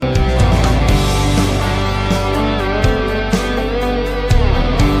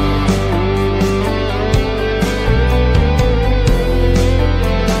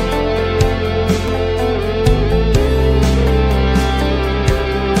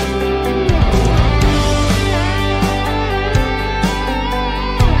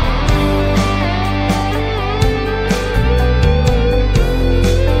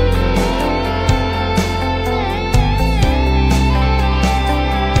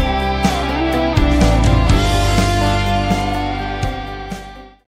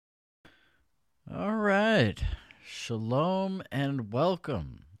Shalom and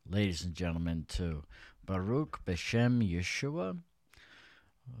welcome, ladies and gentlemen, to Baruch Beshem Yeshua.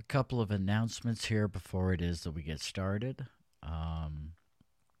 A couple of announcements here before it is that we get started.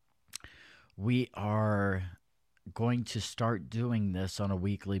 We are going to start doing this on a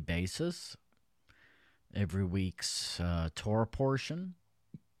weekly basis, every week's Torah portion,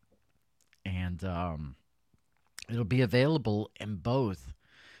 and it'll be available in both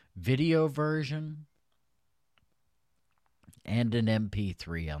video version and an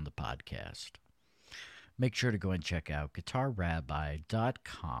MP3 on the podcast. Make sure to go and check out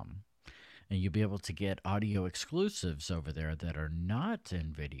guitarrabbi.com, and you'll be able to get audio exclusives over there that are not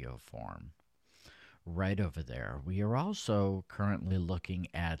in video form right over there. We are also currently looking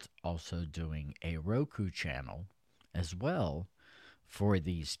at also doing a Roku channel as well for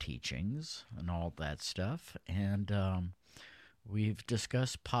these teachings and all that stuff, and we've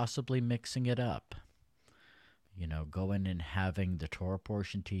discussed possibly mixing it up. You know, going and having the Torah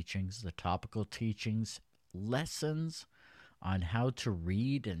portion teachings, the topical teachings, lessons on how to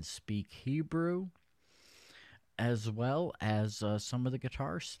read and speak Hebrew, as well as some of the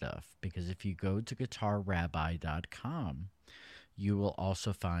guitar stuff. Because if you go to guitarrabbi.com, you will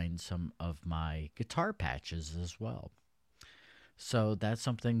also find some of my guitar patches as well. So that's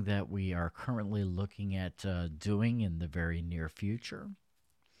something that we are currently looking at doing in the very near future.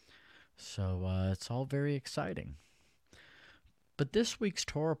 So it's all very exciting. But this week's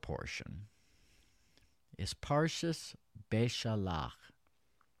Torah portion is Parshas Beshalach.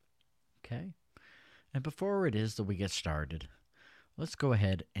 Okay? And before it is that we get started, let's go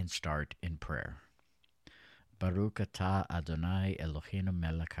ahead and start in prayer. Baruch atah Adonai Eloheinu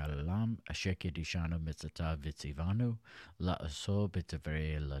melech haolam asher kiddushanu mitzvotav v'tzivanu la'asor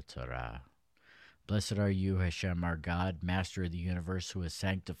b'divrei Torah. Blessed are you, Hashem, our God, Master of the universe, who has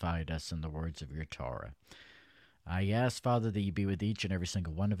sanctified us in the words of your Torah. I ask, Father, that you be with each and every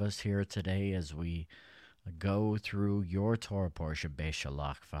single one of us here today as we go through your Torah portion,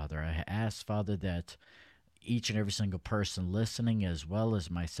 Beshalach, Father. I ask, Father, that each and every single person listening, as well as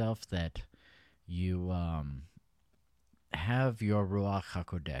myself, that you have your Ruach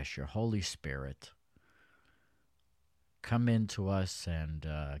HaKodesh, your Holy Spirit, come into us and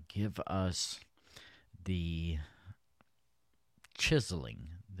give us the chiseling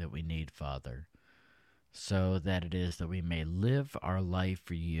that we need, Father, so that it is that we may live our life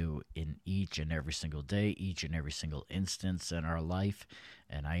for you in each and every single day, each and every single instance in our life.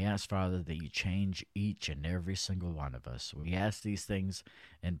 And I ask, Father, that you change each and every single one of us. We ask these things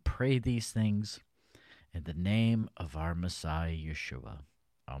and pray these things in the name of our Messiah, Yeshua.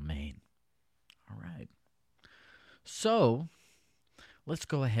 Amen. All right. So let's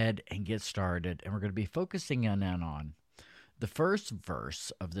go ahead and get started, and we're going to be focusing on the first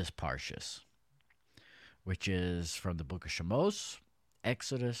verse of this Parshas, which is from the book of Shemos,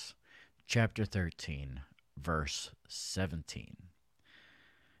 Exodus, chapter 13, verse 17.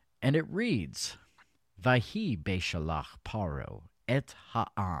 And it reads, Vahi Beshalach Paro et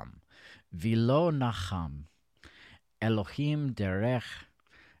ha'am, vilo nacham, Elohim derech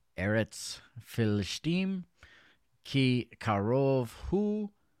eretz Philishtim, Ki karov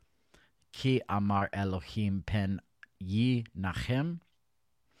hu, ki amar Elohim pen yi nachem,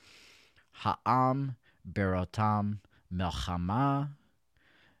 ha'am berotam melchama,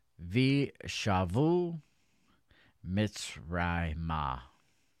 vi shavu mitzrayma.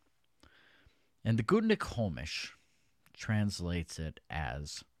 And the Gutnick Homish translates it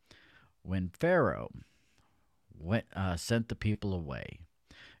as, when Pharaoh sent the people away,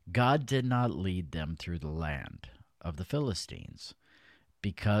 God did not lead them through the land of the Philistines,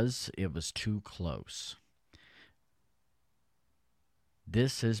 because it was too close.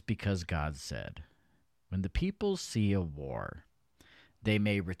 This is because God said, when the people see a war, they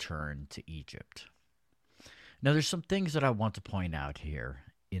may return to Egypt. Now there's some things that I want to point out here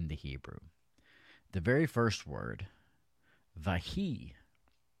in the Hebrew. The very first word, vahi,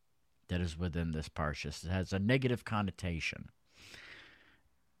 that is within this parshas, has a negative connotation.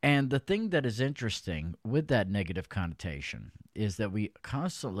 And the thing that is interesting with that negative connotation is that we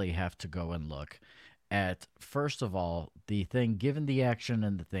constantly have to go and look at, first of all, the thing given the action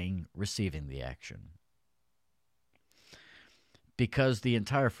and the thing receiving the action. Because the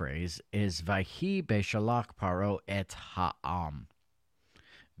entire phrase is Vahi Beshalach Paro et ha'am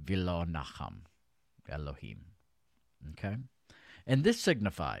vilo nacham Elohim. Okay? And this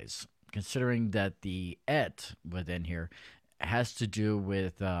signifies, considering that the et within here has to do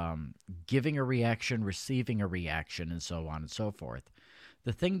with giving a reaction, receiving a reaction, and so on and so forth.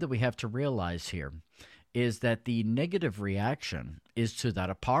 The thing that we have to realize here is that the negative reaction is to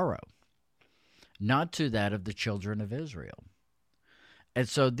that of Paro, not to that of the children of Israel. And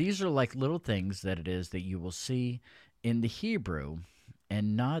so these are like little things that it is that you will see in the Hebrew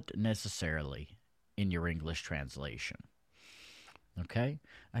and not necessarily in your English translation. Okay?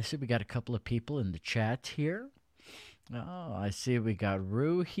 I see we got a couple of people in the chat here. Oh, I see we got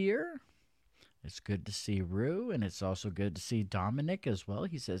Rue here. It's good to see Rue, and it's also good to see Dominic as well.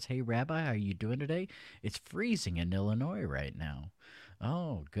 He says, "Hey, Rabbi, how are you doing today? It's freezing in Illinois right now."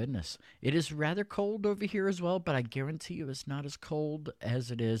 Oh, goodness. It is rather cold over here as well, but I guarantee you it's not as cold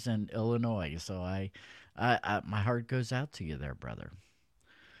as it is in Illinois. So my heart goes out to you there, brother.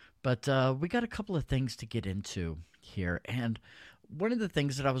 But we got a couple of things to get into here. And one of the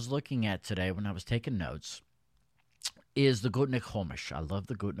things that I was looking at today when I was taking notes is the Gutnick Chumash. I love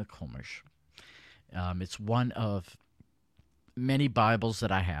the Gutnick Chumash. It's one of many Bibles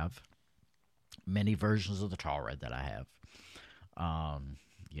that I have, many versions of the Torah that I have.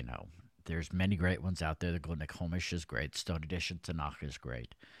 There's many great ones out there. The Gutnick Chumash is great. Stone Edition Tanakh is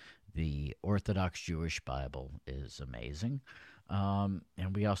great. The Orthodox Jewish Bible is amazing. And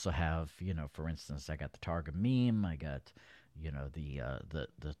we also have, for instance, I got the Targumim. I got,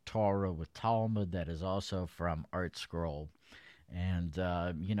 the Torah with Talmud that is also from Art Scroll. And,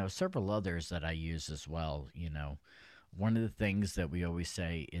 several others that I use as well. One of the things that we always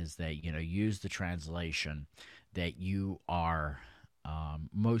say is that, use the translation that you are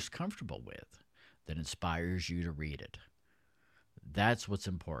most comfortable with, that inspires you to read it. That's what's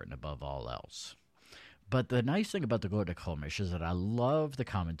important above all else. But the nice thing about the Gutnick Chumash is that I love the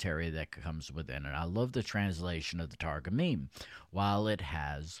commentary that comes within it. I love the translation of the Targumim, while it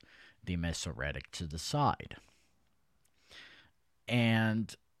has the Masoretic to the side.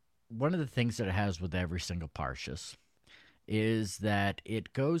 And one of the things that it has with every single Parshas is that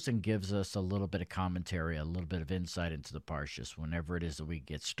it goes and gives us a little bit of commentary, a little bit of insight into the Parshas whenever it is that we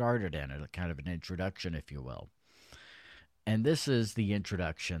get started in it, kind of an introduction, if you will. And this is the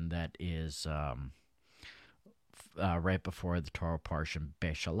introduction that is right before the Torah portion,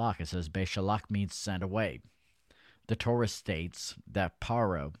 Beshalach. It says, Beshalach means sent away. The Torah states that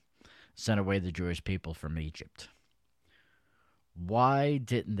Paro sent away the Jewish people from Egypt. Why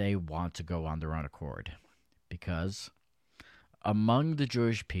didn't they want to go on their own accord? Because among the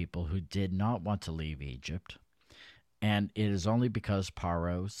Jewish people who did not want to leave Egypt, and it is only because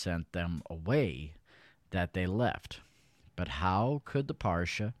Paro sent them away that they left. But how could the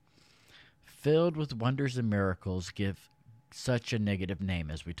Parsha, filled with wonders and miracles, give such a negative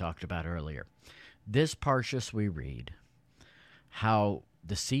name as we talked about earlier? This Parshas we read how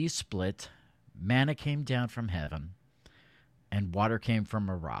the sea split, manna came down from heaven, and water came from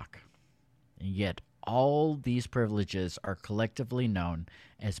a rock. And yet all these privileges are collectively known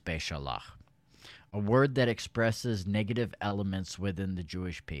as Beshalach, a word that expresses negative elements within the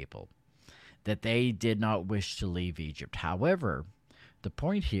Jewish people, that they did not wish to leave Egypt. However, the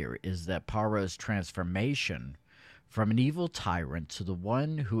point here is that Paro's transformation from an evil tyrant to the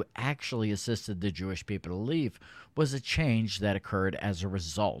one who actually assisted the Jewish people to leave was a change that occurred as a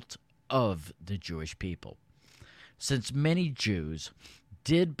result of the Jewish people. Since many Jews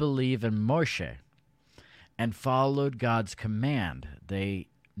did believe in Moshe and followed God's command, they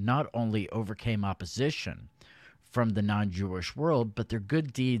not only overcame opposition from the non-Jewish world, but their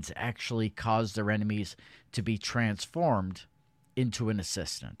good deeds actually caused their enemies to be transformed into an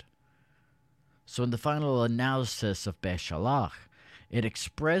assistant. So in the final analysis of Beshalach, it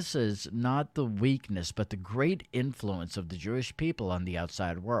expresses not the weakness, but the great influence of the Jewish people on the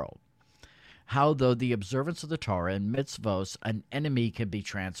outside world. How, though the observance of the Torah and mitzvos, an enemy can be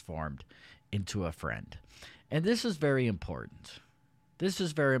transformed into a friend. And this is very important. This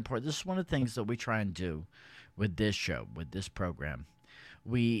is very important. This is one of the things that we try and do with this show, with this program.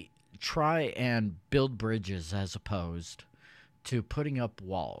 We try and build bridges as opposed to putting up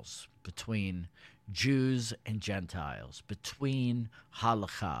walls between Jews and Gentiles, between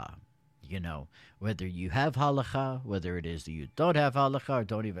halakha. Whether you have halakha, whether it is that you don't have halakha or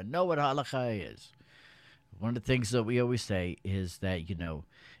don't even know what halakha is. One of the things that we always say is that,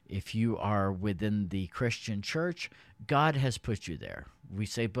 if you are within the Christian church, God has put you there. We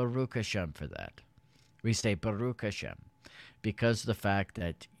say Baruch Hashem for that. We say Baruch Hashem because of the fact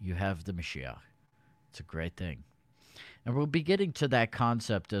that you have the Mashiach. It's a great thing. And we'll be getting to that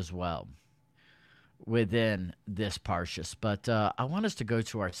concept as well within this Parshas. But I want us to go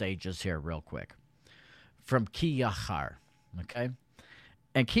to our sages here real quick. From Ki Yachar, okay?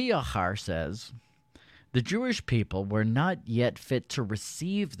 And Ki Yachar says, the Jewish people were not yet fit to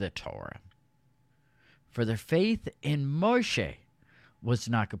receive the Torah, for their faith in Moshe was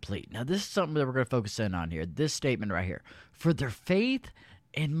not complete. Now, this is something that we're going to focus in on here. This statement right here. For their faith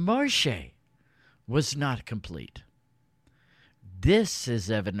in Moshe was not complete. This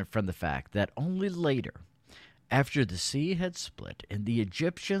is evident from the fact that only later, after the sea had split and the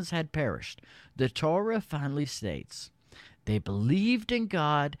Egyptians had perished, the Torah finally states, they believed in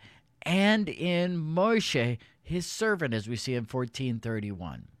God and in Moshe, his servant, as we see in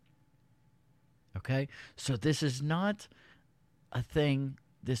 1431. Okay? So this is not a thing,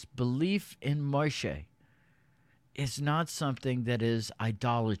 this belief in Moshe is not something that is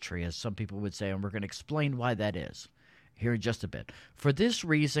idolatry, as some people would say, and we're going to explain why that is here in just a bit. For this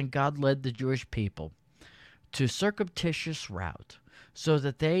reason, God led the Jewish people to circuitous route so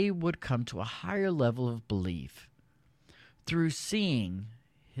that they would come to a higher level of belief through seeing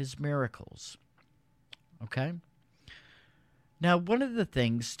his miracles. Okay? Now, one of the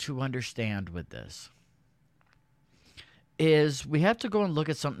things to understand with this is we have to go and look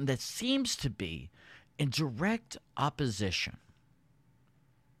at something that seems to be in direct opposition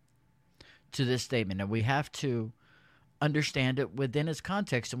to this statement. And we have to understand it within its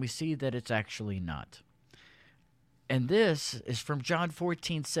context, and we see that it's actually not. And this is from John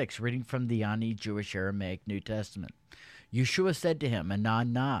 14:6, reading from the Ani Jewish Aramaic New Testament. Yeshua said to him,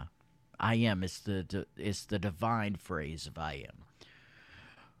 Anana, I am. It's the divine phrase of I am.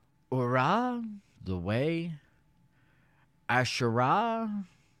 Ura, the way. Asherah,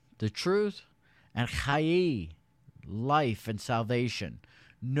 the truth. And Chai, life and salvation.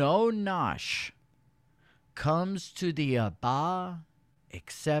 No Nash comes to the Abba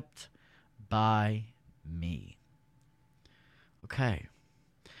except by me. Okay,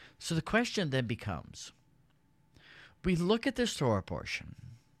 so the question then becomes, we look at this Torah portion,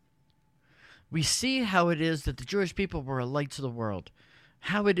 we see how it is that the Jewish people were a light to the world,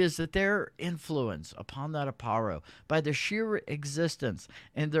 how it is that their influence upon that of Paro, by their sheer existence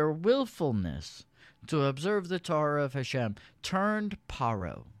and their willfulness to observe the Torah of Hashem, turned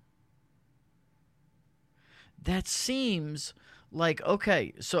Paro. That seems like,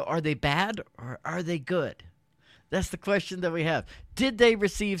 okay, so are they bad or are they good? That's the question that we have. Did they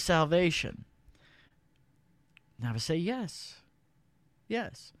receive salvation? Now I say yes.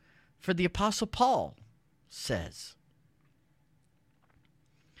 Yes. For the Apostle Paul says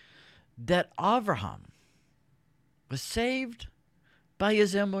that Abraham was saved by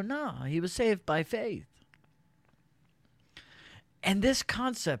his emunah. He was saved by faith. And this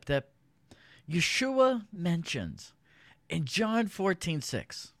concept that Yeshua mentions in John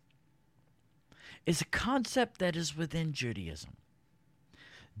 14:6 is a concept that is within Judaism.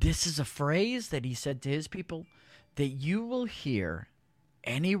 This is a phrase that he said to his people that you will hear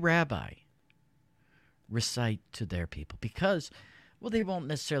any rabbi recite to their people because, well, they won't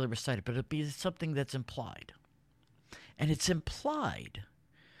necessarily recite it, but it'll be something that's implied. And it's implied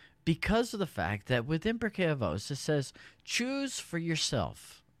because of the fact that within Pirkei Avos it says, choose for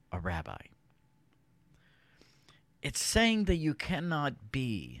yourself a rabbi. It's saying that you cannot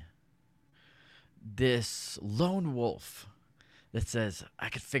be this lone wolf that says, I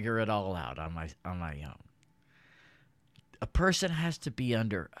could figure it all out on my own. A person has to be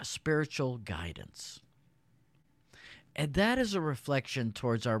under a spiritual guidance. And that is a reflection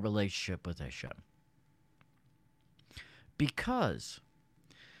towards our relationship with Hashem. Because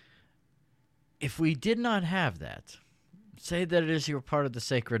if we did not have that, say that it is you're part of the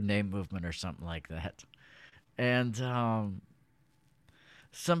Sacred Name movement or something like that, and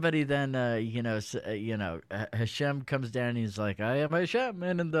somebody then, Hashem comes down and he's like, I am Hashem.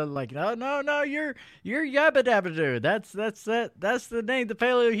 And they're like, no, you're Yabba Dabba Doo. That's the name, the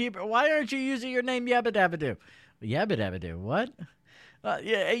Paleo Hebrew. Why aren't you using your name Yabba Dabba Doo? Yabba Dabba Doo, what?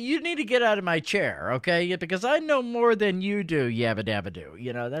 Yeah, you need to get out of my chair, okay? Because I know more than you do, Yabba Dabba Doo.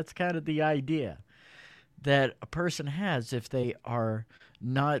 That's kind of the idea that a person has if they are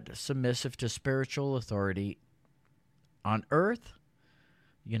not submissive to spiritual authority on earth,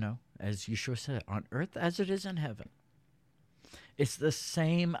 as Yeshua said, on earth as it is in heaven. It's the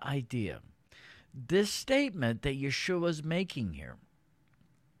same idea. This statement that Yeshua is making here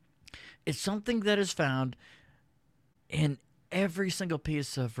is something that is found in every single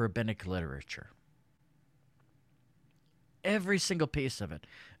piece of rabbinic literature. Every single piece of it.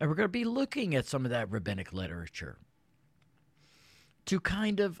 And we're going to be looking at some of that rabbinic literature to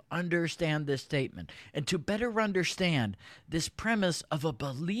kind of understand this statement and to better understand this premise of a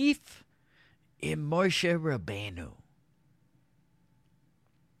belief in Moshe Rabbeinu.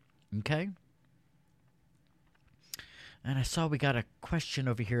 Okay? And I saw we got a question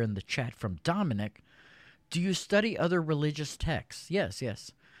over here in the chat from Dominic. Do you study other religious texts?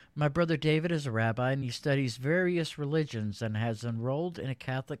 Yes. My brother David is a rabbi, and he studies various religions and has enrolled in a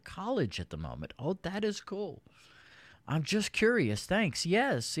Catholic college at the moment. Oh, that is cool. I'm just curious. Thanks.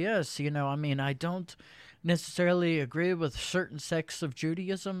 Yes, yes. I don't necessarily agree with certain sects of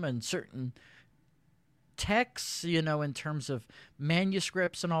Judaism and certain texts, in terms of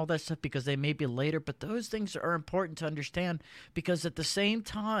manuscripts and all that stuff, because they may be later, but those things are important to understand, because at the same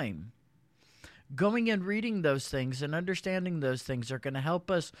time, going and reading those things and understanding those things are going to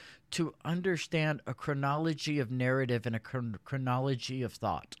help us to understand a chronology of narrative and a chronology of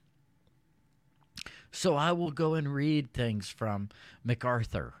thought. So I will go and read things from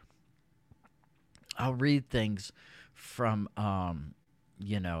MacArthur. I'll read things from all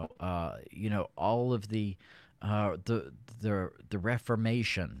of the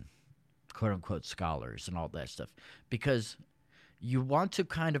Reformation, quote unquote, scholars and all that stuff, because you want to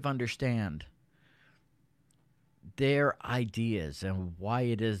kind of understand their ideas and why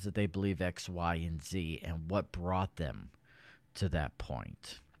it is that they believe X, Y, and Z, and what brought them to that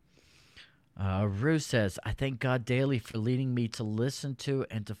point. Rue says, I thank God daily for leading me to listen to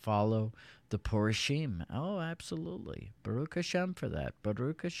and to follow the Purushim. Oh, absolutely. Baruch Hashem for that.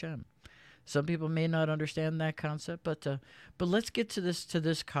 Baruch Hashem. Some people may not understand that concept, but let's get to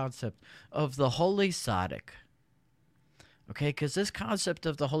this concept of the Holy Tzaddik. Okay, because this concept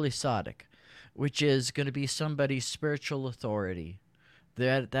of the Holy Tzaddik, which is going to be somebody's spiritual authority,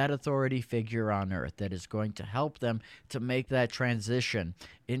 that authority figure on earth that is going to help them to make that transition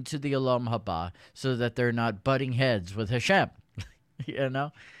into the Olam Haba, so that they're not butting heads with Hashem,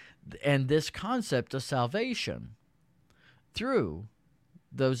 and this concept of salvation through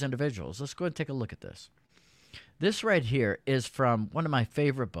those individuals. Let's go and take a look at this. This right here is from one of my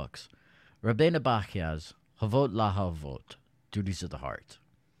favorite books, Rabbeinu Bachya's Havot Lahavot, Duties of the Heart.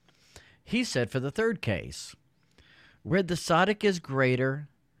 He said, for the third case, where the tzaddik is greater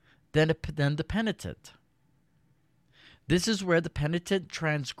than the penitent. This is where the penitent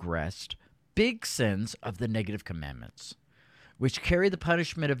transgressed big sins of the negative commandments, which carry the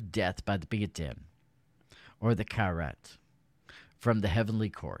punishment of death by the Beit Din, or the karet, from the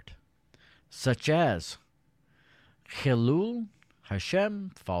heavenly court, such as Chilul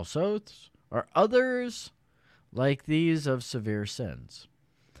Hashem, false oaths, or others like these of severe sins.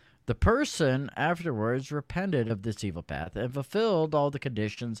 The person afterwards repented of this evil path and fulfilled all the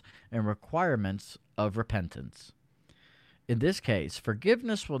conditions and requirements of repentance. In this case,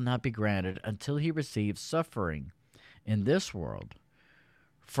 forgiveness will not be granted until he receives suffering in this world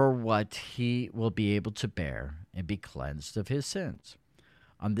for what he will be able to bear and be cleansed of his sins.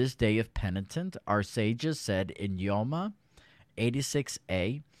 On this day of penitent, our sages said in Yoma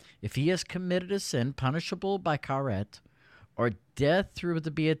 86a, if he has committed a sin punishable by karet, or death through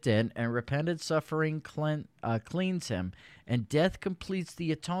the Beit Din, and repented suffering cleans him, and death completes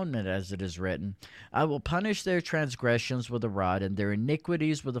the atonement, as it is written, I will punish their transgressions with a rod, and their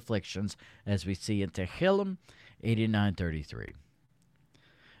iniquities with afflictions, as we see in Tehillim 89:33.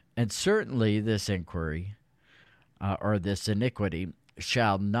 And certainly this inquiry, or this iniquity,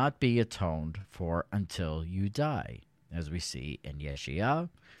 shall not be atoned for until you die, as we see in Yeshaya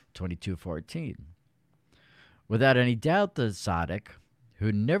 22:14. Without any doubt, the tzaddik,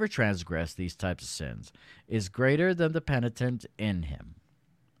 who never transgressed these types of sins, is greater than the penitent in him.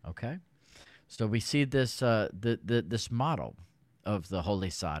 Okay? So we see this this model of the Holy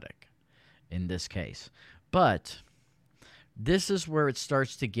Tzaddik in this case. But this is where it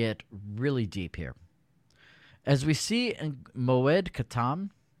starts to get really deep here. As we see in Moed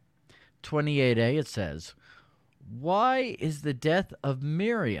Katan 28a, it says, why is the death of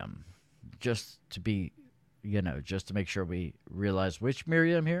Miriam, just to make sure we realize which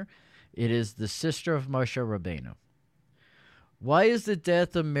Miriam here, it is the sister of Moshe Rabbeinu. Why is the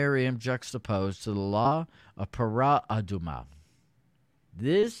death of Miriam juxtaposed to the law of Para Aduma?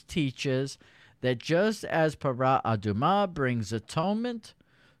 This teaches that just as Para Aduma brings atonement,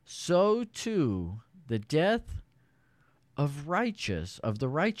 so too the death of the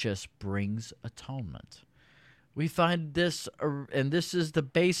righteous brings atonement. We find this, and this is the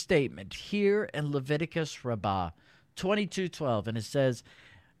base statement here in Leviticus Rabbah 22:12, and it says,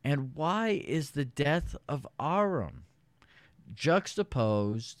 and why is the death of Aaron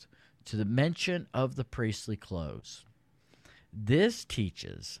juxtaposed to the mention of the priestly clothes? This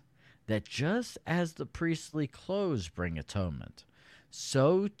teaches that just as the priestly clothes bring atonement,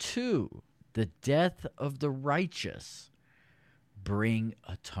 so too the death of the righteous bring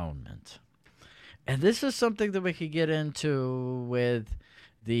atonement. And this is something that we could get into with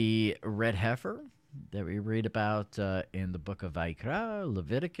the red heifer that we read about in the book of Vayikra,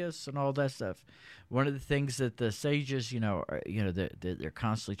 Leviticus, and all that stuff. One of the things that the sages, they're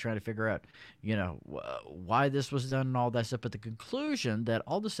constantly trying to figure out, why this was done and all that stuff. But the conclusion that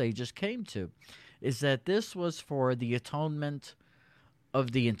all the sages came to is that this was for the atonement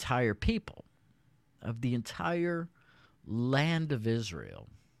of the entire people, of the entire land of Israel.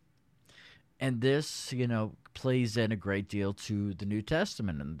 And this, plays in a great deal to the New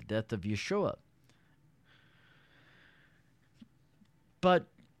Testament and the death of Yeshua. But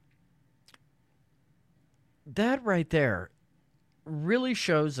that right there really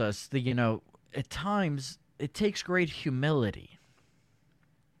shows us that, at times it takes great humility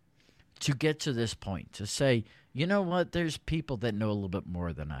to get to this point, to say, you know what, there's people that know a little bit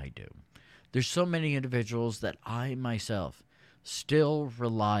more than I do. There's so many individuals that I myself still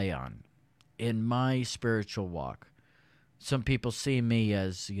rely on in my spiritual walk. Some people see me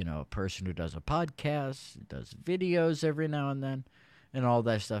as, a person who does a podcast, does videos every now and then, and all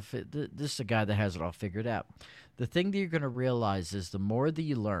that stuff. This is a guy that has it all figured out. The thing that you're going to realize is the more that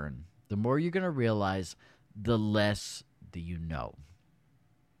you learn, the more you're going to realize the less that you know.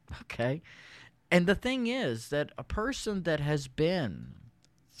 Okay? And the thing is that a person that has been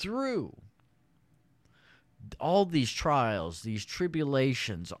through all these trials, these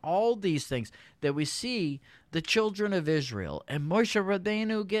tribulations, all these things that we see the children of Israel and Moshe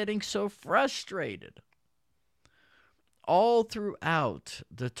Rabbeinu getting so frustrated all throughout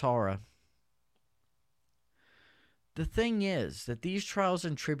the Torah. The thing is that these trials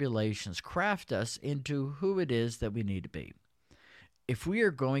and tribulations craft us into who it is that we need to be. If we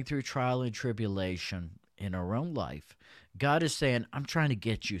are going through trial and tribulation in our own life, God is saying, I'm trying to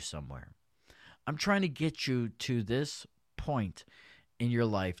get you somewhere. I'm trying to get you to this point in your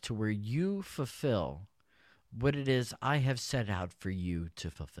life to where you fulfill what it is I have set out for you to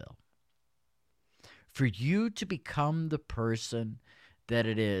fulfill. For you to become the person that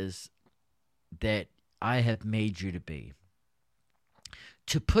it is that I have made you to be.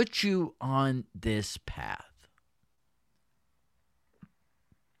 To put you on this path.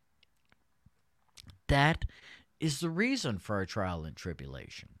 That is the reason for our trial and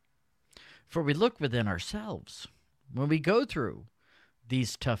tribulation. For we look within ourselves when we go through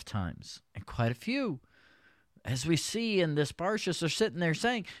these tough times, and quite a few, as we see in this Parshas, are sitting there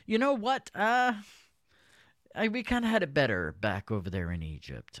saying, you know what, we kind of had it better back over there in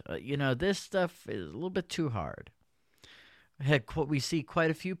Egypt. This stuff is a little bit too hard. We see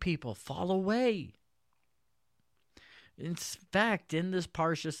quite a few people fall away. In fact, in this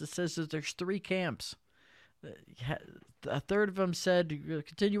Parshas, it says that there's 3 camps. A third of them said,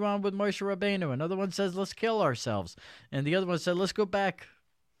 continue on with Moshe Rabbeinu. Another one says, let's kill ourselves. And the other one said, let's go back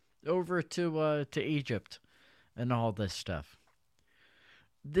over to Egypt and all this stuff.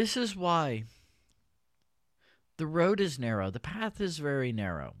 This is why the road is narrow. The path is very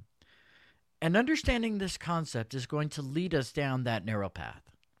narrow. And understanding this concept is going to lead us down that narrow path.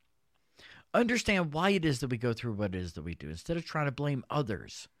 Understand why it is that we go through what it is that we do, instead of trying to blame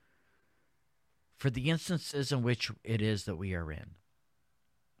others for the instances in which it is that we are in.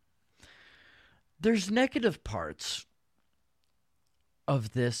 There's negative parts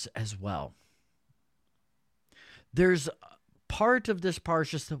of this as well. There's part of this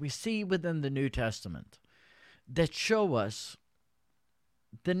Parshas that we see within the New Testament that show us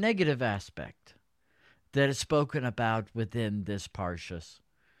the negative aspect that is spoken about within this Parshas.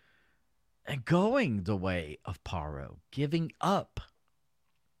 And going the way of Paro, giving up.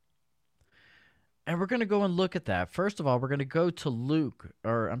 And we're going to go and look at that. First of all, we're going to go to Luke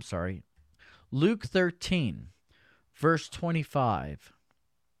 13, verse 25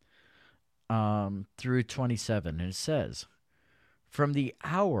 through 27. And it says, from the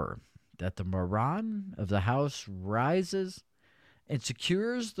hour that the Moran of the house rises and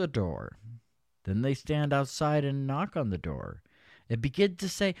secures the door, then they stand outside and knock on the door and begin to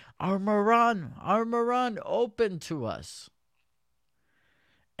say, our Moran, open to us.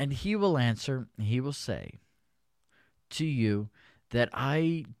 And he will answer, he will say to you that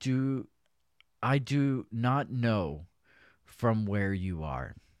I do not know from where you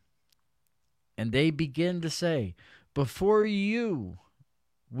are. And they begin to say, before you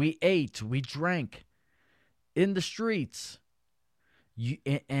we ate, we drank in the streets,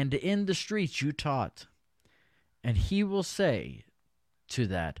 and in the streets you taught. And he will say to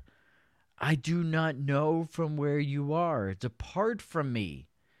that, I do not know from where you are. Depart from me,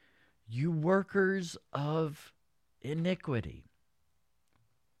 you workers of iniquity.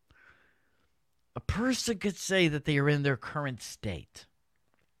 A person could say that they are in their current state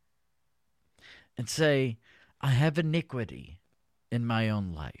and say, I have iniquity in my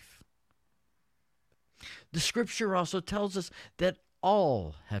own life. The scripture also tells us that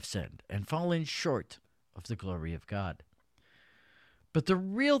all have sinned and fallen short of the glory of God. But the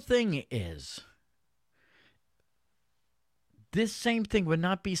real thing is, this same thing would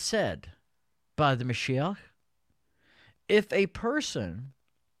not be said by the Mashiach if a person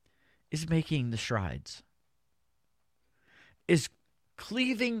is making the strides, is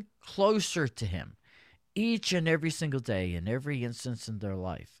cleaving closer to him each and every single day in every instance in their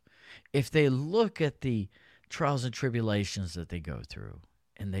life. If they look at the trials and tribulations that they go through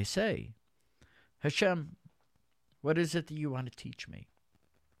and they say, Hashem, what is it that you want to teach me?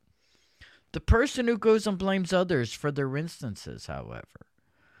 The person who goes and blames others for their instances, however,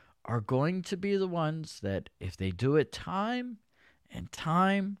 are going to be the ones that, if they do it time and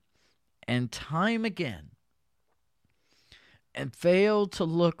time and time again and fail to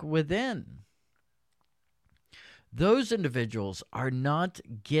look within, those individuals are not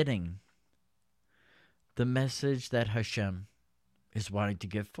getting the message that Hashem is wanting to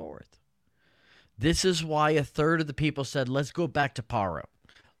give forth. This is why a third of the people said, let's go back to Paro.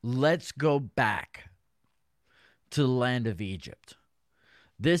 Let's go back to the land of Egypt.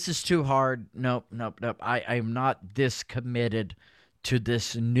 This is too hard. Nope. I'm not this committed to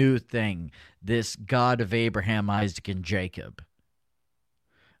this new thing, this God of Abraham, Isaac, and Jacob.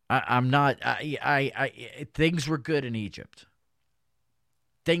 I'm not. Things were good in Egypt.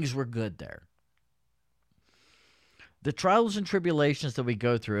 Things were good there. The trials and tribulations that we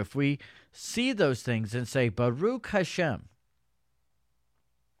go through, if we see those things and say, Baruch Hashem,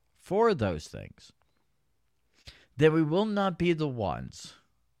 for those things, then we will not be the ones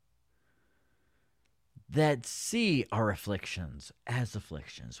that see our afflictions as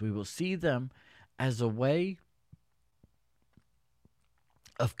afflictions. We will see them as a way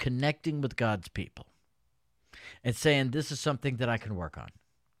of connecting with God's people and saying, this is something that I can work on.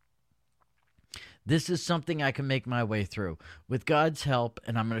 This is something I can make my way through with God's help,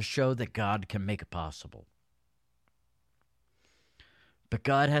 and I'm going to show that God can make it possible. But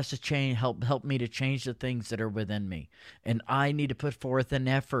God has to help me to change the things that are within me, and I need to put forth an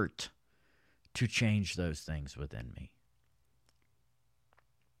effort to change those things within me.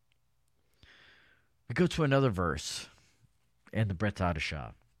 We go to another verse in the Brit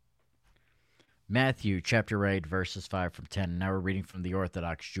Hadashah. Matthew chapter 8, verses 5 from 10. Now we're reading from the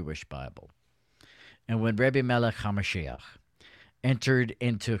Orthodox Jewish Bible. And when Rebbe Melech HaMashiach entered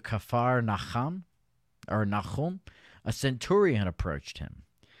into Kafar Nahum, a centurion approached him,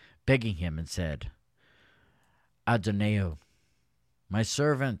 begging him and said, Adonai, my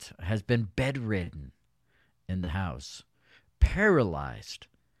servant has been bedridden in the house, paralyzed,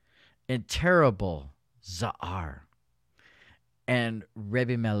 in terrible za'ar. And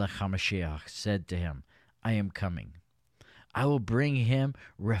Rebbe Melech HaMashiach said to him, I am coming. I will bring him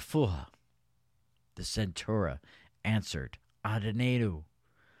refuah. The centurion answered, Adonai,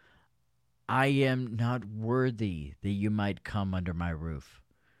 I am not worthy that you might come under my roof,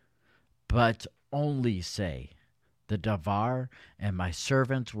 but only say the davar, and my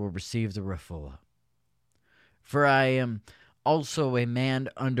servant will receive the refuah. For I am also a man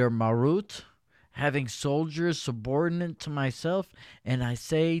under marut, having soldiers subordinate to myself, and I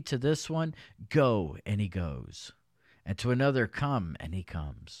say to this one, go, and he goes, and to another, come, and he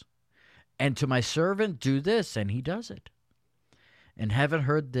comes, and to my servant, do this, and he does it. And having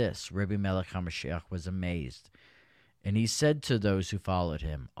heard this, Rebbe Melech HaMashiach was amazed, and he said to those who followed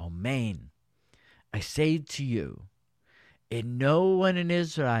him, Amen, I say to you, in no one in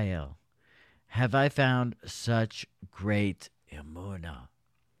Israel have I found such great emunah.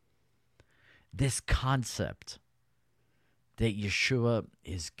 This concept that Yeshua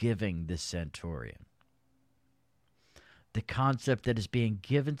is giving this centurion, the concept that is being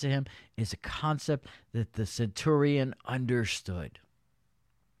given to him is a concept that the centurion understood.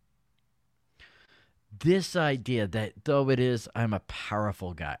 This idea that though it is, I'm a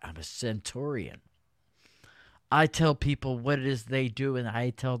powerful guy, I'm a centurion. I tell people what it is they do, and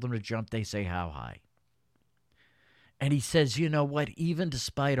I tell them to jump, they say, how high? And he says, you know what, even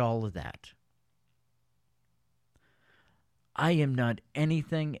despite all of that, I am not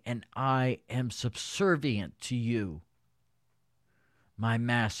anything, and I am subservient to you, my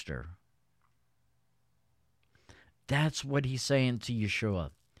master. That's what he's saying to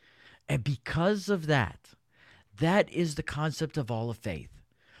Yeshua. And because of that, that is the concept of all of faith,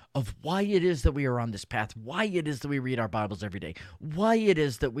 of why it is that we are on this path, why it is that we read our Bibles every day, why it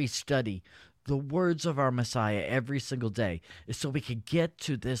is that we study the words of our Messiah every single day, is so we can get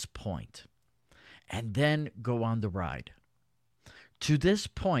to this point and then go on the ride. To this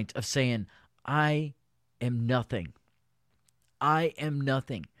point of saying, I am nothing. I am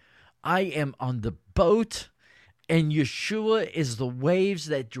nothing. I am on the boat, and Yeshua is the waves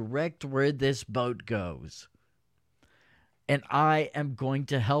that direct where this boat goes. And I am going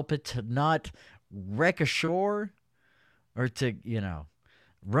to help it to not wreck ashore or to,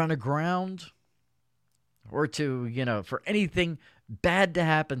 run aground. or to, for anything bad to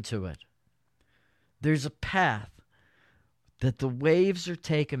happen to it. There's a path that the waves are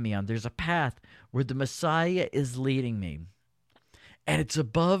taking me on. There's a path where the Messiah is leading me. And it's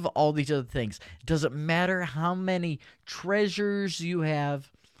above all these other things. It doesn't matter how many treasures you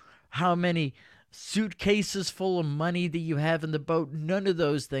have, how many suitcases full of money that you have in the boat. None of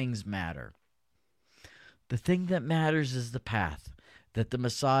those things matter. The thing that matters is the path that the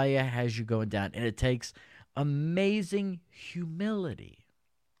Messiah has you going down. And it takes amazing humility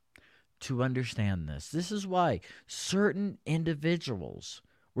to understand this. This is why certain individuals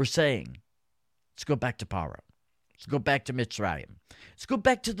were saying, let's go back to Paro. Let's go back to Mitzrayim. Let's go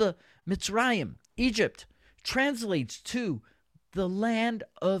back to the Mitzrayim. Egypt translates to the land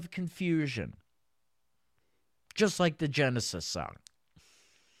of confusion. Just like the Genesis song.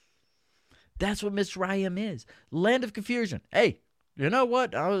 That's what Mitzrayim is. Land of confusion. Hey, you know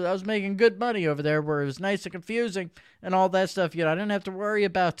what? I was making good money over there where it was nice and confusing and all that stuff. I didn't have to worry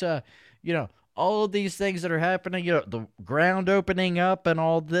about, all of these things that are happening, the ground opening up and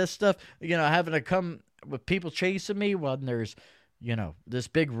all this stuff, having to come with people chasing me when there's, this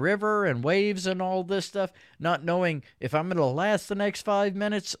big river and waves and all this stuff, not knowing if I'm going to last the next 5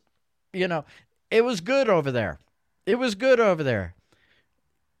 minutes. It was good over there. It was good over there.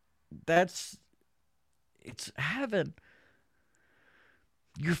 It's having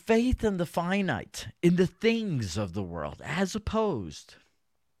your faith in the finite, in the things of the world, as opposed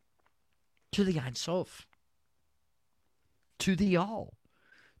to the Ein Sof, to the All,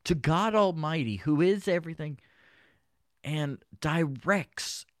 to God Almighty, who is everything and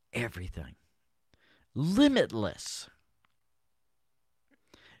directs everything, limitless.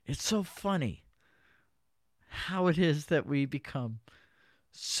 It's so funny how it is that we become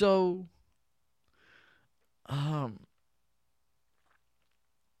so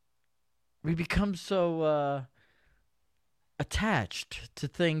attached to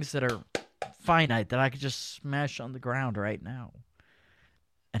things that are finite, that I could just smash on the ground right now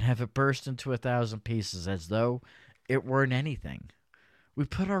and have it burst into 1,000 pieces as though it weren't anything. We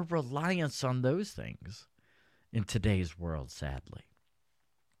put our reliance on those things in today's world, sadly.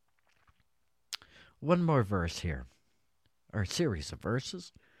 One more verse here, or a series of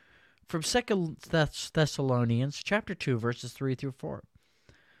verses from 2 Thessalonians chapter 2, verses 3 through 4.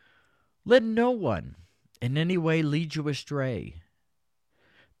 Let no one in any way lead you astray,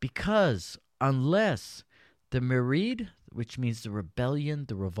 because unless the merid, which means the rebellion,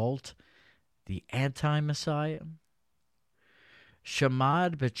 the revolt, the anti-Messiah,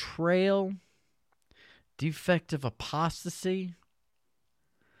 shamad, betrayal, defective apostasy,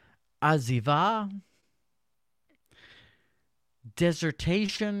 azivah,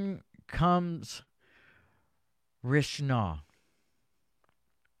 desertation comes Rishona,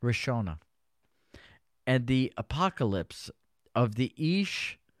 and the apocalypse of the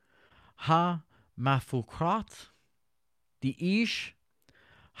Ish ha-mafukrat, the Ish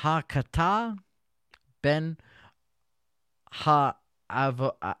ha-kata ben ha-avodan.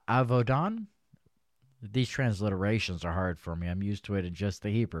 These transliterations are hard for me. I'm used to it in just the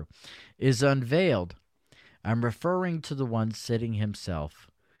Hebrew. Is unveiled. I'm referring to the one sitting himself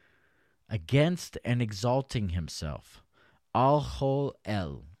against and exalting himself. Al-Hol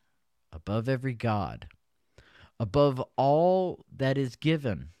El, above every god, above all that is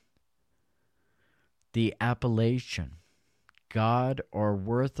given the appellation, God or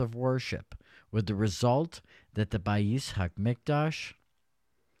worth of worship, with the result that the Bayis HaMikdash,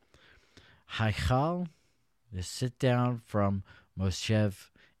 Haichal, the sit down from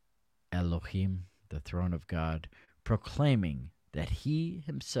Moshev Elohim, the throne of God, proclaiming that he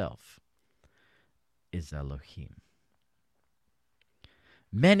himself is Elohim.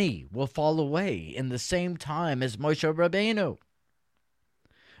 Many will fall away in the same time as Moshe Rabbeinu.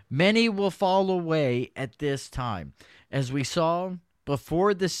 Many will fall away at this time. As we saw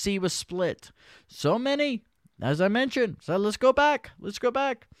before the sea was split, so many, as I mentioned, said, let's go back. Let's go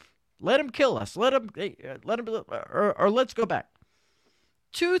back. Let him kill us. Let him, or let's go back.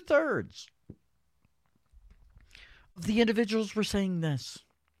 2/3 of the individuals were saying this.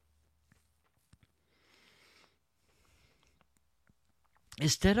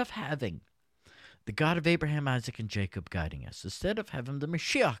 Instead of having the God of Abraham, Isaac, and Jacob guiding us, instead of having the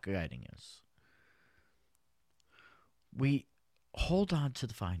Mashiach guiding us, we hold on to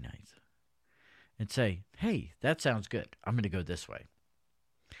the finite and say, hey, that sounds good. I'm going to go this way.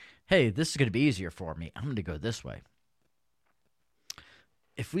 Hey, this is going to be easier for me. I'm going to go this way.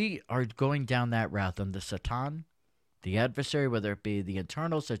 If we are going down that route, then the Satan, the adversary, whether it be the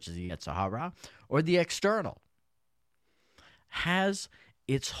internal, such as the Yetzer Hara, or the external, has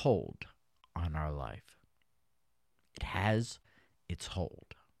its hold on our life. it has its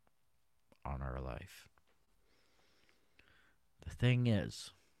hold on our life. The thing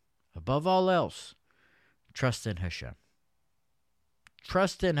is, above all else, trust in Hashem.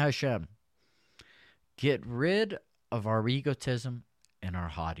 Trust in Hashem. Get rid of our egotism and our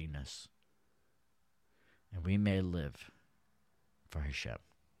haughtiness, and we may live for Hashem.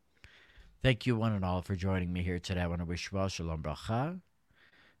 Thank you, one and all, for joining me here today. I want to wish you all shalom bracha,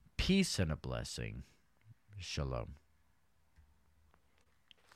 peace and a blessing. Shalom.